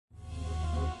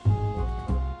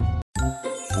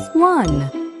1.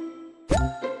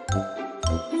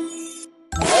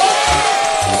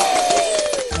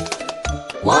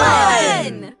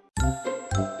 1.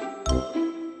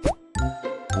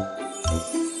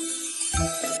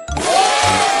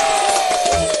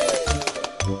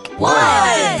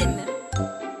 1.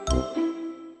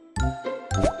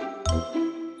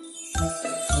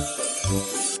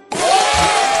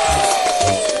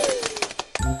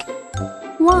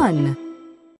 1.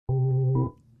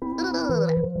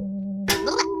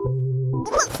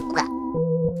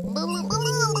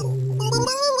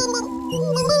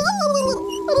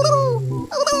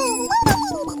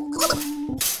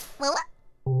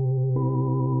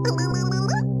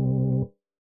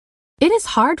 'It is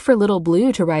hard for little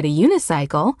Blue to ride a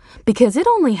unicycle because it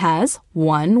only has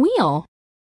one wheel.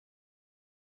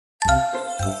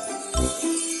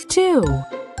 2.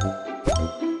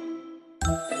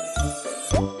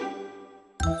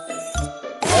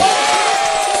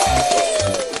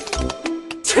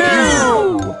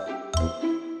 2.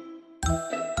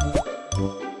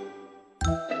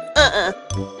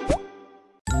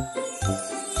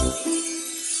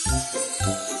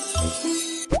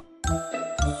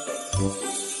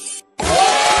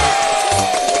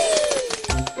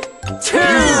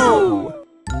 2.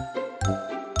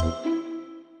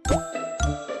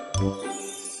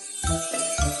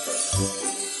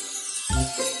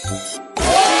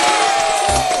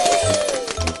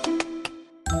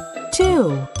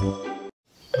 2.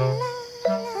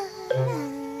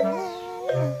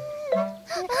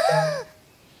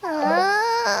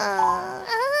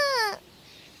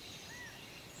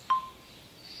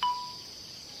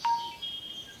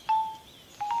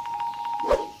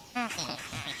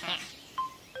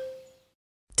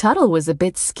 'Tuttle was a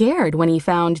bit scared when he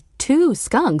found 2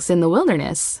 skunks in the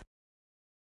wilderness.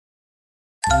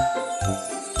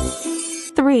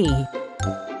 3.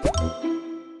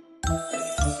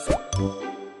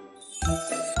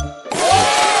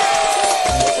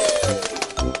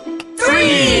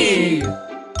 3.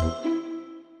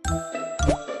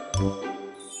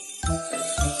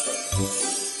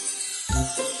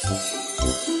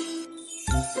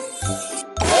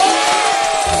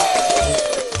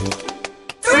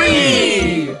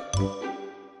 3.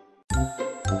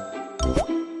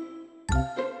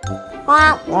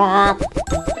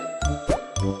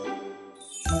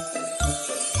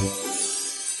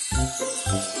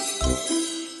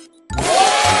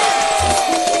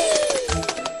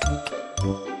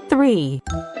 3.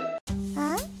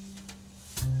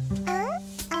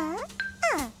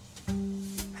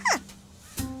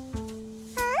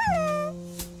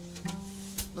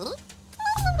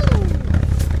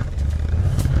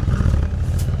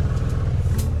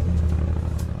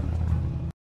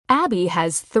 'Abby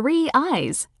has 3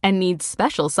 eyes and needs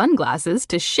special sunglasses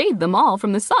to shade them all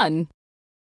from the sun.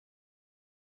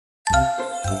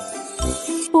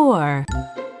 4.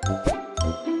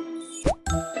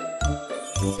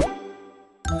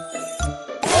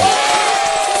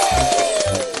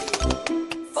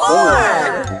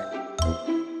 4.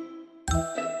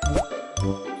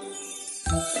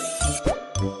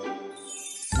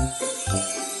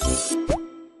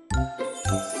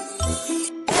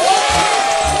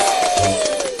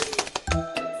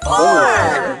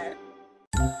 4.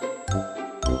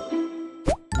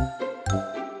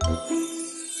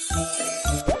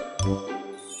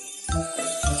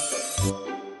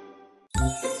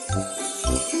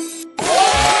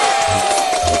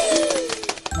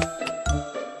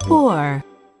 4.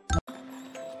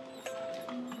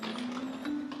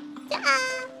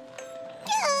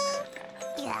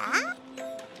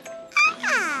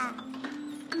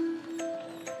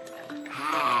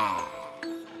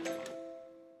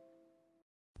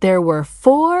 'There were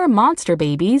 4 monster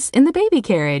babies in the baby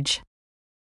carriage.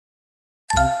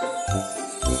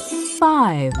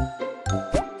 5.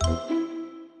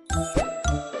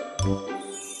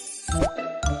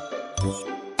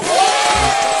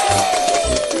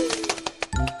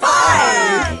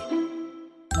 5.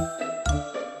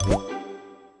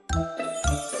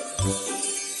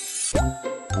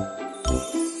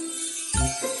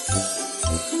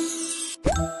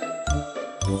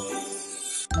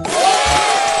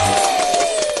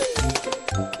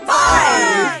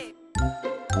 5.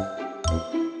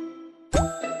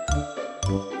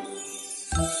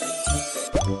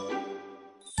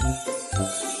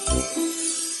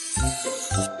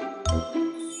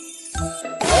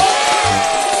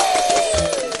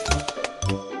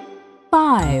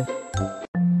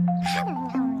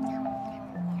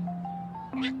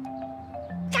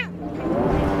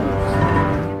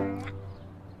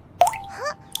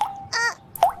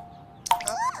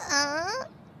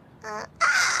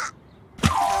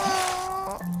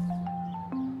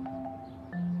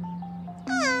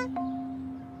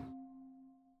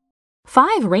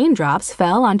 5 raindrops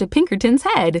fell onto Pinkerton's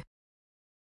head.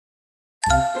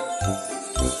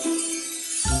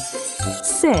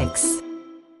 6.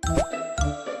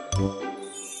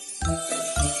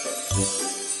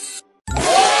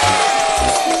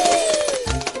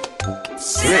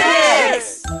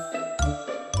 6.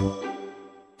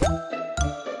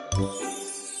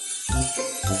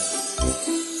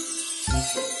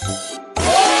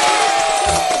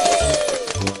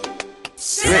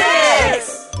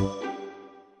 6.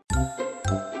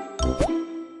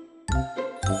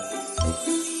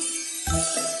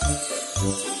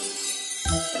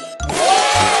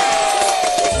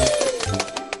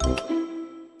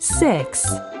 6.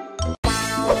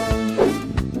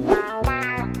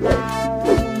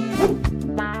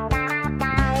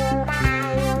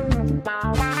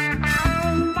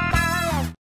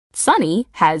 Sunny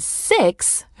has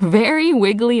 6 very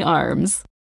wiggly arms.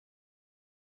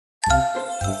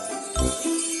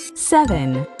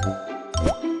 7.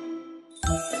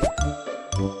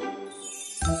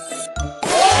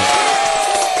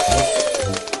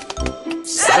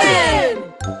 7.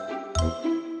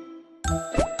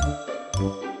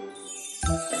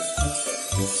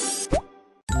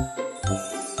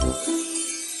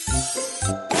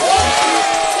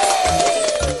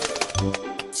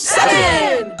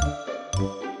 7.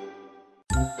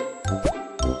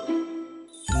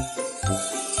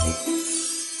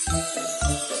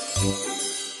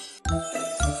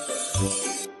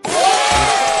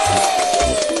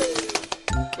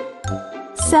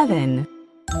 7.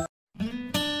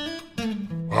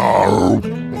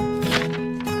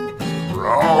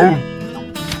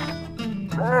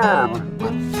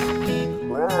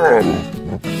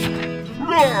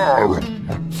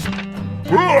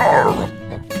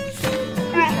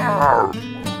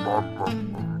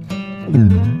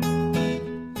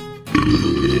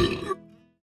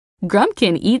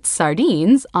 'Grumpkin eats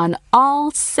sardines on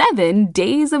all 7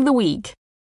 days of the week.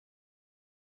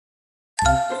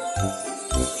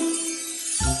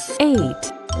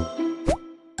 8.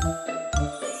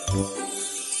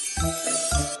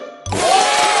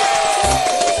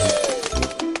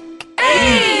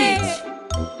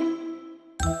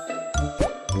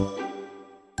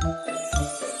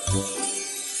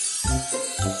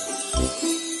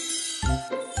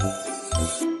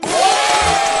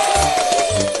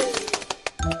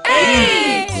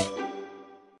 8.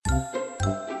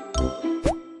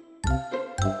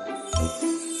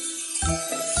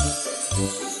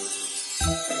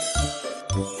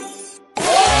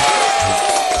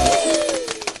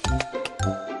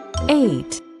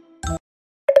 8.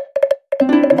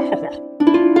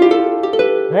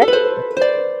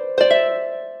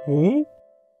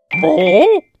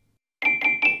 8.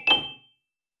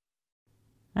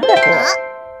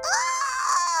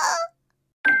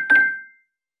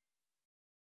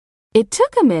 'It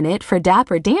took a minute for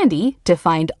Dapper Dandy to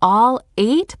find all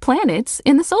 8 planets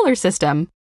in the solar system.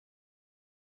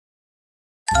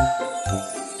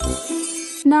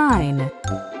 9.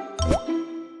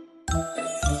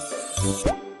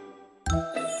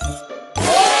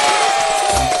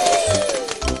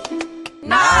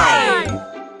 9.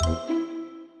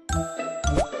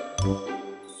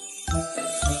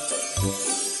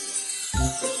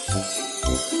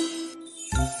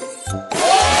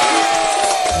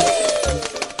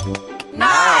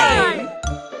 9.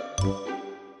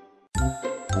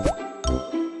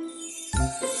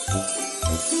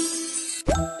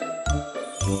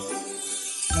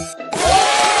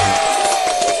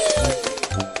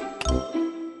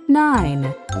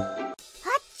 9.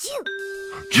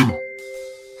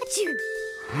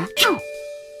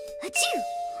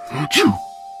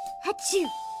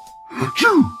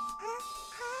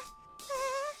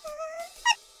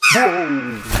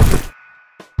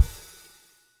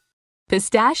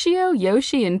 'Pistachio,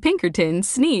 Yoshi, and Pinkerton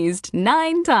sneezed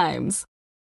 9 times.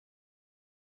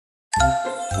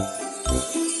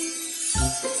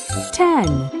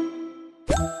 10.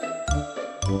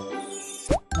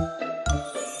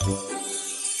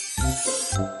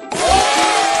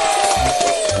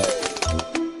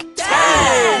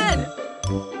 10.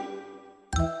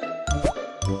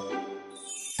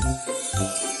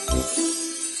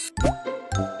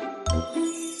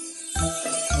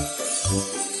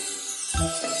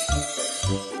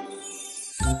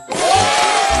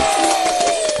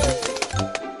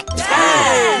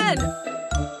 10.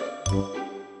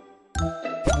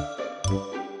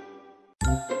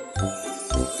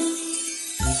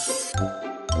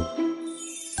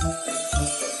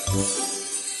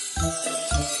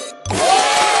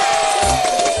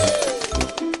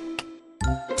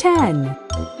 10.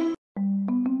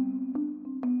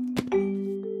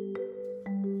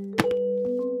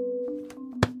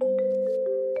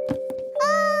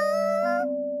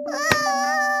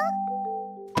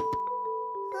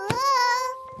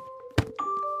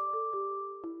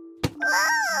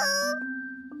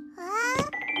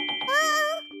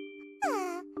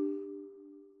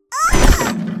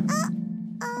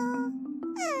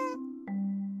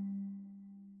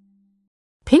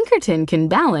 Pinkerton can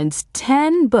balance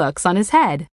 10 books on his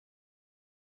head.